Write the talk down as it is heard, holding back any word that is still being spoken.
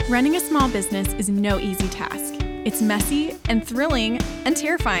Running a small business is no easy task. It's messy and thrilling and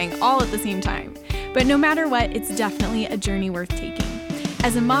terrifying all at the same time. But no matter what, it's definitely a journey worth taking.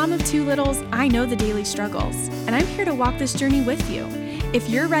 As a mom of two littles, I know the daily struggles, and I'm here to walk this journey with you. If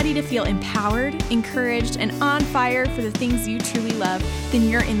you're ready to feel empowered, encouraged, and on fire for the things you truly love, then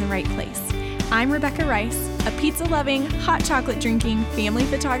you're in the right place. I'm Rebecca Rice, a pizza-loving, hot chocolate-drinking family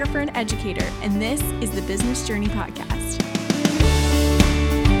photographer and educator, and this is the Business Journey Podcast.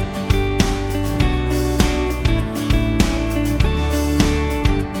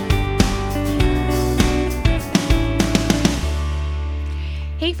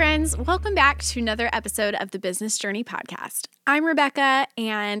 Hey friends, welcome back to another episode of the Business Journey Podcast. I'm Rebecca,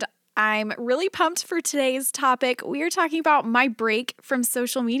 and I'm really pumped for today's topic. We are talking about my break from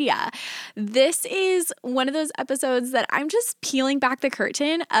social media. This is one of those episodes that I'm just peeling back the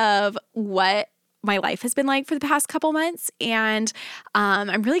curtain of what my life has been like for the past couple months, and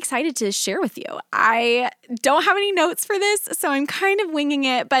I'm really excited to share with you. I don't have any notes for this, so I'm kind of winging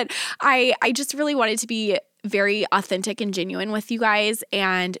it, but I just really wanted to be very authentic and genuine with you guys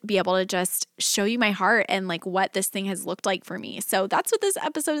and be able to just show you my heart and like what this thing has looked like for me. So that's what this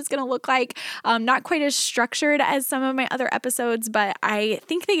episode is going to look like. Not quite as structured as some of my other episodes, but I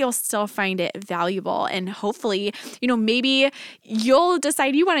think that you'll still find it valuable, and hopefully, maybe you'll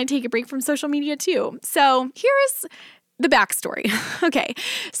decide you want to take a break from social media too. So here's the backstory. Okay,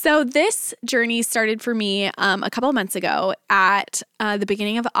 so this journey started for me a couple of months ago at the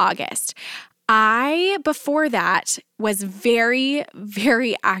beginning of August. Before that, was very,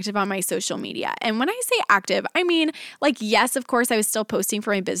 very active on my social media. And when I say active, I mean, yes, of course, I was still posting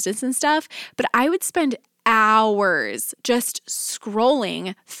for my business and stuff, but I would spend hours just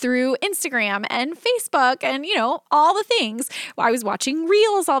scrolling through Instagram and Facebook and, all the things. I was watching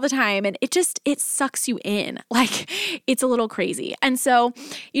reels all the time, and it sucks you in. It's a little crazy. And so,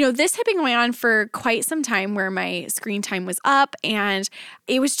 this had been going on for quite some time where my screen time was up, and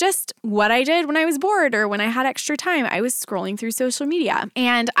it was just what I did when I was bored or when I had extra time. I was scrolling through social media.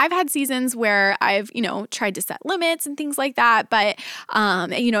 And I've had seasons where I've, tried to set limits and things like that, but,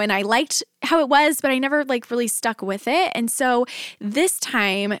 and I liked how it was, but I never really stuck with it. And so this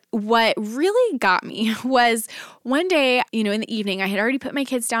time, what really got me was one day, in the evening, I had already put my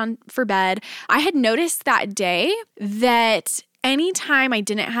kids down for bed. I had noticed that day that anytime I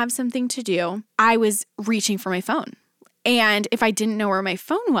didn't have something to do, I was reaching for my phone. And if I didn't know where my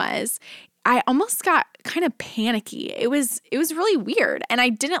phone was, I almost got kind of panicky. It was really weird. And I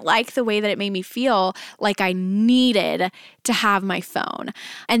didn't like the way that it made me feel like I needed to have my phone.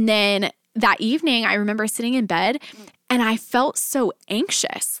 And then that evening, I remember sitting in bed and I felt so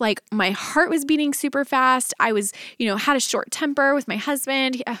anxious. My heart was beating super fast. I was, had a short temper with my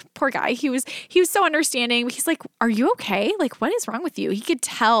husband. Poor guy. He was so understanding. He's like, "Are you okay? What is wrong with you?" He could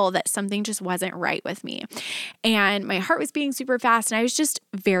tell that something just wasn't right with me. And my heart was beating super fast and I was just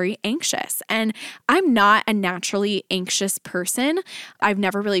very anxious. And I'm not a naturally anxious person. I've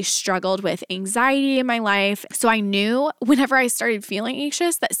never really struggled with anxiety in my life. So I knew whenever I started feeling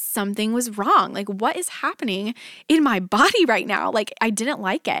anxious that something was wrong. What is happening in my body right now? I didn't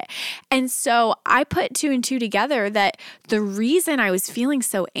like it. And so I put two and two together that the reason I was feeling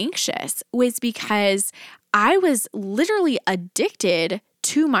so anxious was because I was literally addicted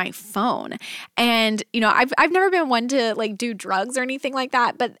to my phone. And, I've never been one to do drugs or anything like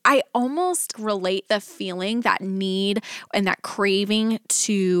that, but I almost relate the feeling, that need and that craving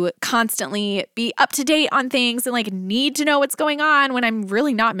to constantly be up to date on things and need to know what's going on when I'm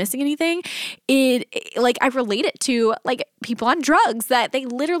really not missing anything. I relate it to people on drugs that they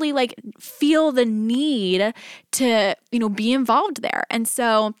literally feel the need to, be involved there. And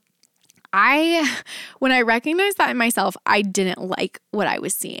so when I recognized that in myself, I didn't like what I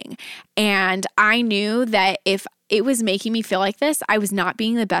was seeing. And I knew that if it was making me feel like this, I was not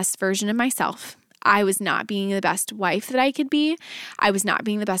being the best version of myself. I was not being the best wife that I could be. I was not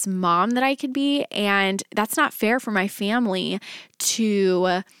being the best mom that I could be. And that's not fair for my family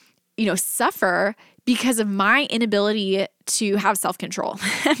to, suffer because of my inability to have self-control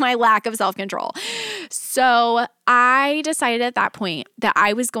and my lack of self-control. So I decided at that point that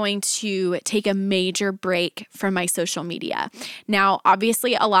I was going to take a major break from my social media. Now,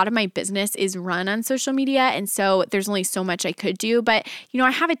 obviously, a lot of my business is run on social media, and so there's only so much I could do. But, I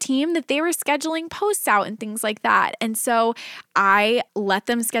have a team that they were scheduling posts out and things like that. And so I let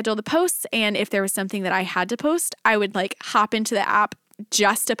them schedule the posts, and if there was something that I had to post, I would hop into the app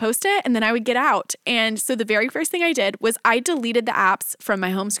just to post it, and then I would get out. And so the very first thing I did was I deleted the apps from my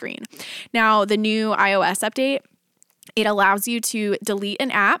home screen. Now, the new iOS update it allows you to delete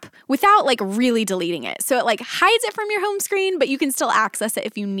an app without like really deleting it. So it like hides it from your home screen, but you can still access it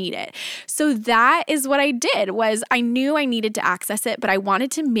if you need it. So that is what I did. Was I knew I needed to access it, but I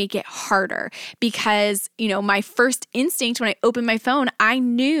wanted to make it harder because, my first instinct when I opened my phone, I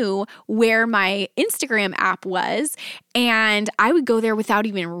knew where my Instagram app was, and I would go there without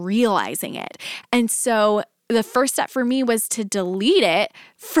even realizing it. And so the first step for me was to delete it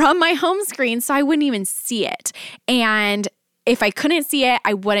from my home screen so I wouldn't even see it. And if I couldn't see it,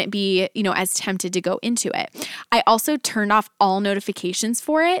 I wouldn't be, as tempted to go into it. I also turned off all notifications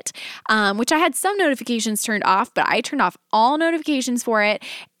for it, which I had some notifications turned off, but I turned off all notifications for it.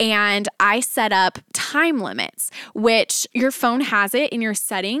 And I set up time limits, which your phone has it in your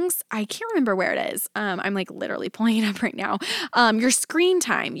settings. I can't remember where it is. I'm like literally pulling it up right now. Your screen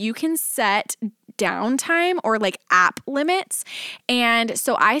time, you can set downtime or like app limits. And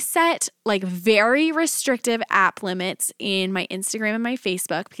so I set like very restrictive app limits in my Instagram and my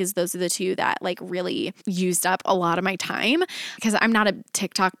Facebook because those are the two that like really used up a lot of my time because I'm not a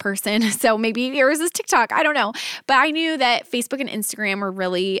TikTok person. So maybe yours is TikTok. I don't know. But I knew that Facebook and Instagram were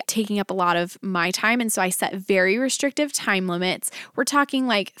really taking up a lot of my time. And so I set very restrictive time limits. We're talking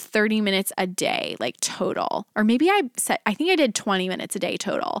like 30 minutes a day, like total. Or maybe I think I did 20 minutes a day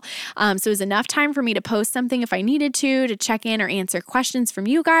total. So it was enough time for me to post something if I needed to check in or answer questions from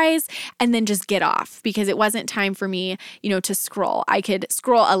you guys, and then just get off because it wasn't time for me, to scroll. I could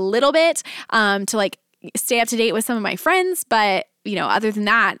scroll a little bit to like stay up to date with some of my friends, but other than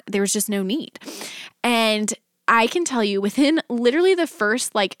that, there was just no need. And I can tell you within literally the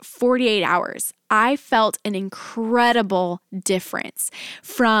first like 48 hours, I felt an incredible difference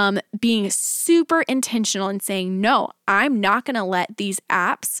from being super intentional and saying, no, I'm not going to let these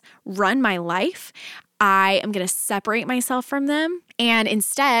apps run my life. I am going to separate myself from them. And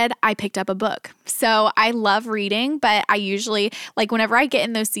instead, I picked up a book. So I love reading, but I usually, like whenever I get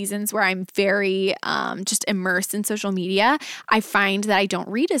in those seasons where I'm very just immersed in social media, I find that I don't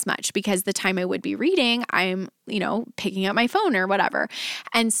read as much because the time I would be reading, I'm, picking up my phone or whatever.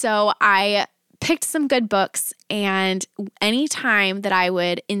 And so I picked some good books, and anytime that I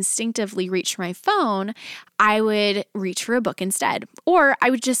would instinctively reach for my phone, I would reach for a book instead. Or I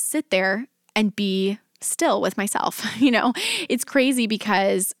would just sit there and be still with myself. It's crazy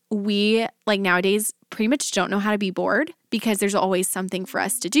because we like nowadays pretty much don't know how to be bored because there's always something for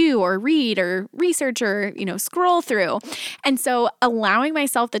us to do or read or research or, scroll through. And so allowing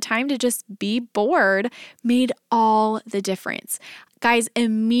myself the time to just be bored made all the difference. Guys,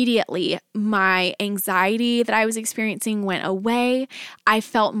 immediately my anxiety that I was experiencing went away. I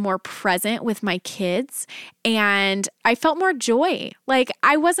felt more present with my kids and I felt more joy. Like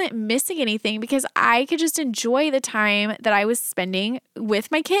I wasn't missing anything because I could just enjoy the time that I was spending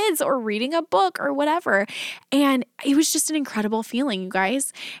with my kids or reading a book or whatever. And it was just an incredible feeling, you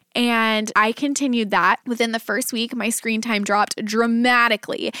guys. And I continued that. Within the first week, my screen time dropped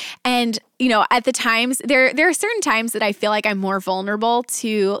dramatically. And at the times, there are certain times that I feel like I'm more vulnerable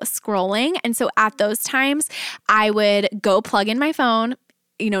to scrolling. And so at those times, I would go plug in my phone,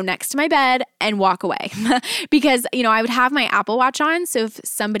 next to my bed and walk away because, I would have my Apple Watch on. So if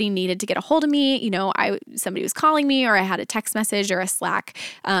somebody needed to get a hold of me, somebody was calling me or I had a text message or a Slack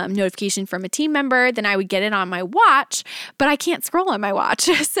notification from a team member, then I would get it on my watch, but I can't scroll on my watch.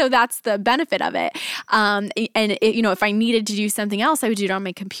 So that's the benefit of it. If I needed to do something else, I would do it on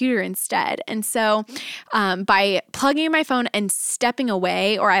my computer instead. And so by plugging in my phone and stepping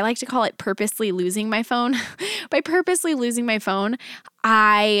away, or I like to call it purposely losing my phone, by purposely losing my phone,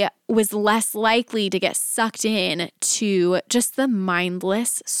 I was less likely to get sucked in to just the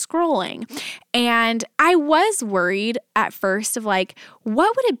mindless scrolling. And I was worried at first of like,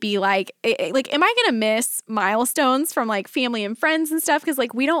 what would it be like? Am I going to miss milestones from like family and friends and stuff? Because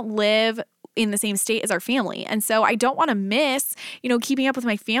like we don't live in the same state as our family. And so I don't want to miss, keeping up with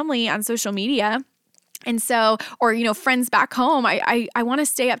my family on social media. And so, or, friends back home, I want to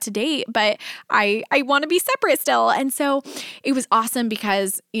stay up to date, but I want to be separate still. And so it was awesome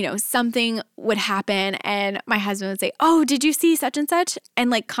because, something would happen and my husband would say, oh, did you see such and such? And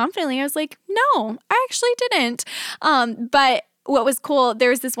like confidently, I was like, no, I actually didn't. But what was cool,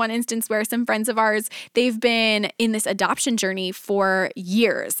 there was this one instance where some friends of ours, they've been in this adoption journey for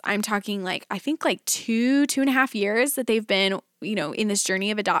years. I'm talking like, I think like 2.5 years that they've been in this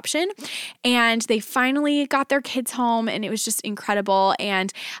journey of adoption. And they finally got their kids home, and it was just incredible.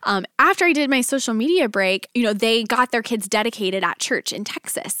 And after I did my social media break, they got their kids dedicated at church in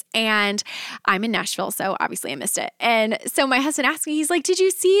Texas. And I'm in Nashville, so obviously I missed it. And so my husband asked me, he's like, did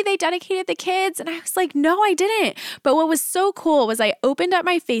you see they dedicated the kids? And I was like, no, I didn't. But what was so cool was I opened up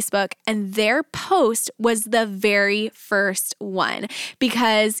my Facebook, and their post was the very first one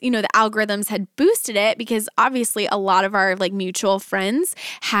because, the algorithms had boosted it because obviously a lot of our mutual friends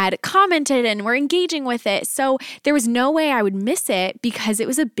had commented and were engaging with it. So there was no way I would miss it because it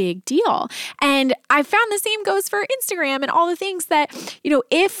was a big deal. And I found the same goes for Instagram and all the things that,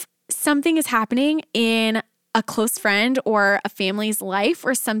 if something is happening in a close friend or a family's life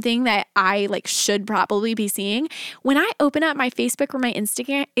or something that I should probably be seeing, when I open up my Facebook or my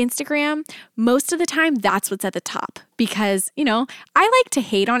Instagram, most of the time that's what's at the top because, I like to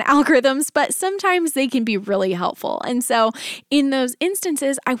hate on algorithms, but sometimes they can be really helpful. And so in those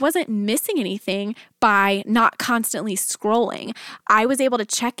instances, I wasn't missing anything by not constantly scrolling. I was able to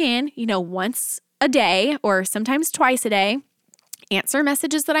check in, once a day or sometimes twice a day, answer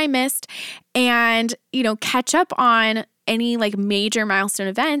messages that I missed, and, catch up on any major milestone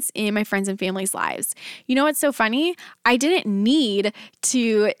events in my friends and family's lives. What's so funny? I didn't need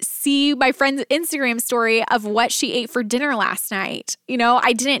to see my friend's Instagram story of what she ate for dinner last night.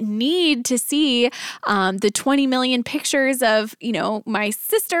 I didn't need to see the 20 million pictures of, my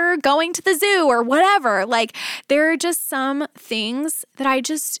sister going to the zoo or whatever. There are just some things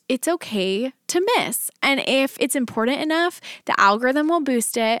that it's okay to miss. And if it's important enough, the algorithm will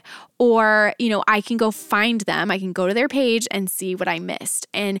boost it, or, I can go find them. I can go to their page and see what I missed.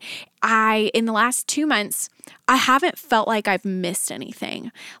 And in the last 2 months, I haven't felt like I've missed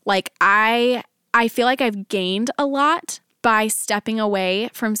anything. I feel like I've gained a lot by stepping away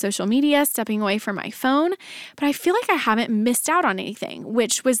from social media, stepping away from my phone, but I feel like I haven't missed out on anything,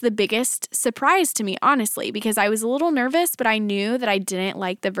 which was the biggest surprise to me, honestly, because I was a little nervous, but I knew that I didn't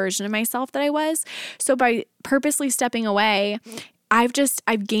like the version of myself that I was. So by purposely stepping away, I've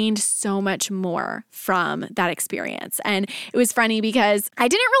gained so much more from that experience. And it was funny because I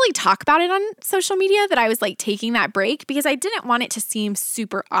didn't really talk about it on social media that I was taking that break because I didn't want it to seem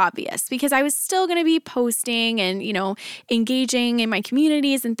super obvious because I was still going to be posting and, engaging in my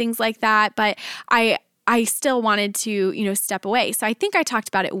communities and things like that. But I still wanted to, step away. So I think I talked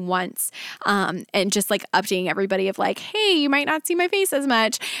about it once and just updating everybody of hey, you might not see my face as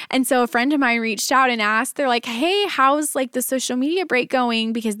much. And so a friend of mine reached out and asked, they're like, hey, how's the social media break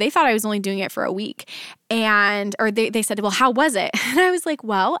going? Because they thought I was only doing it for a week. Or they said, well, how was it? And I was like,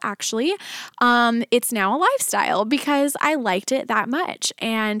 well, actually, it's now a lifestyle because I liked it that much.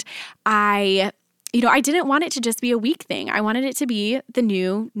 And I didn't want it to just be a week thing. I wanted it to be the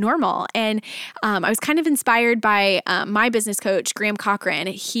new normal. And I was kind of inspired by my business coach, Graham Cochran.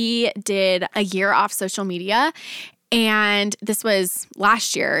 He did a year off social media. And this was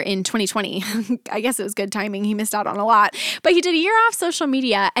last year in 2020. I guess it was good timing. He missed out on a lot. But he did a year off social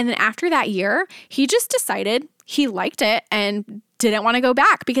media. And then after that year, he just decided he liked it and didn't want to go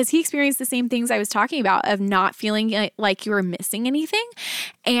back because he experienced the same things I was talking about of not feeling like you were missing anything.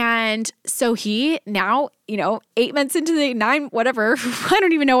 And so he now, 8 months into the 9, whatever, I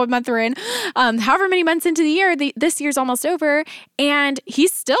don't even know what month we're in, however many months into the year, this year's almost over, and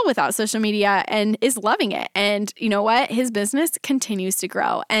he's still without social media and is loving it. And you know what? His business continues to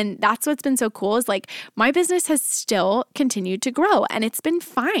grow. And that's what's been so cool is my business has still continued to grow and it's been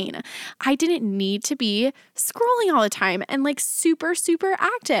fine. I didn't need to be scrolling all the time and super, super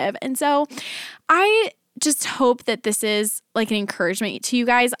active. And so I just hope that this is an encouragement to you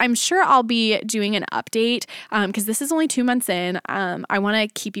guys. I'm sure I'll be doing an update because this is only 2 months in. I want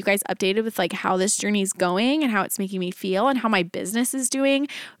to keep you guys updated with how this journey is going and how it's making me feel and how my business is doing,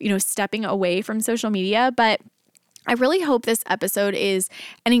 stepping away from social media. But I really hope this episode is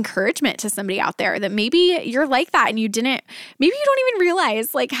an encouragement to somebody out there that maybe you're like that and maybe you don't even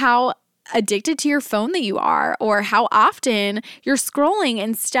realize how addicted to your phone that you are, or how often you're scrolling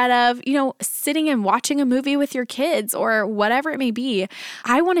instead of, sitting and watching a movie with your kids or whatever it may be.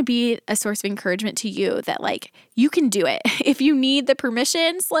 I want to be a source of encouragement to you that you can do it. If you need the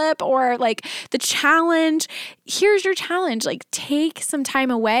permission slip or the challenge, here's your challenge. Take some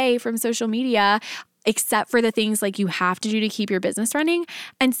time away from social media, except for the things you have to do to keep your business running,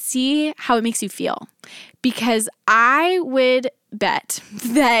 and see how it makes you feel. Because I would bet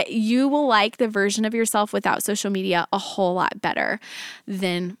that you will like the version of yourself without social media a whole lot better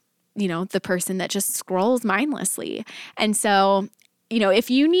than, the person that just scrolls mindlessly. And so, if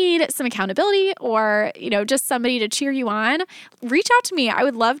you need some accountability or, just somebody to cheer you on, reach out to me. I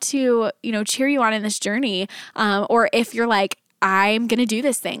would love to, cheer you on in this journey. Or if you're I'm going to do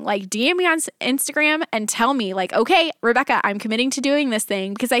this thing. Like DM me on Instagram and tell me like, okay, Rebecca, I'm committing to doing this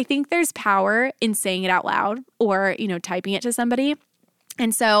thing, because I think there's power in saying it out loud or, typing it to somebody.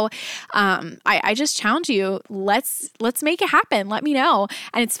 And so I just challenge you, let's make it happen. Let me know.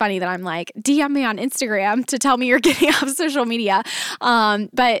 And it's funny that I'm like, DM me on Instagram to tell me you're getting off social media.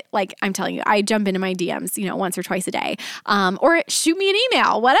 But like I'm telling you, I jump into my DMs, once or twice a day. Or shoot me an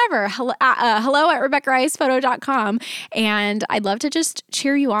email, whatever. Hello at RebeccaRicePhoto.com. And I'd love to just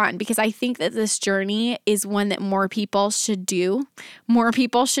cheer you on, because I think that this journey is one that more people should do. More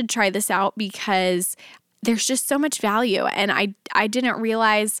people should try this out, because there's just so much value. And I didn't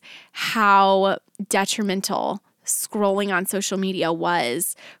realize how detrimental scrolling on social media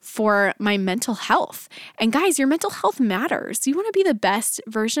was for my mental health. And guys, your mental health matters. You want to be the best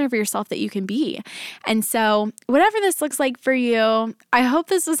version of yourself that you can be. And whatever this looks like for you, I hope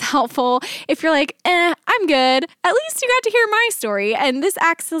this was helpful. If you're like, I'm good, at least you got to hear my story. And this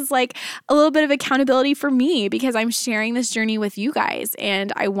acts as like a little bit of accountability for me, because I'm sharing this journey with you guys.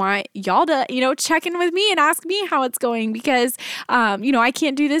 And I want y'all to, check in with me and ask me how it's going, because, I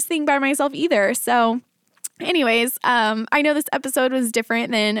can't do this thing by myself either. So anyways, I know this episode was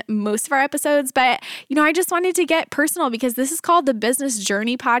different than most of our episodes, but, I just wanted to get personal, because this is called the Business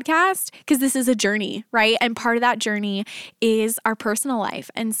Journey Podcast, because this is a journey, right? And part of that journey is our personal life.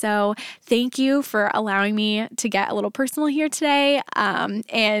 And so thank you for allowing me to get a little personal here today.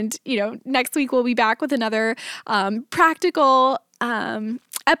 And next week we'll be back with another practical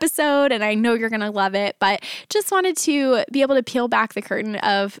episode, and I know you're going to love it, but just wanted to be able to peel back the curtain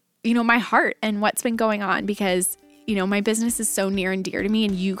of my heart and what's been going on, because, my business is so near and dear to me,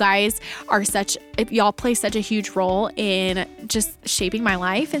 and you guys y'all play such a huge role in just shaping my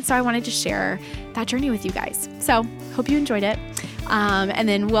life. And so I wanted to share that journey with you guys. So hope you enjoyed it. And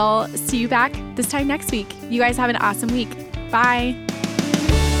then we'll see you back this time next week. You guys have an awesome week. Bye.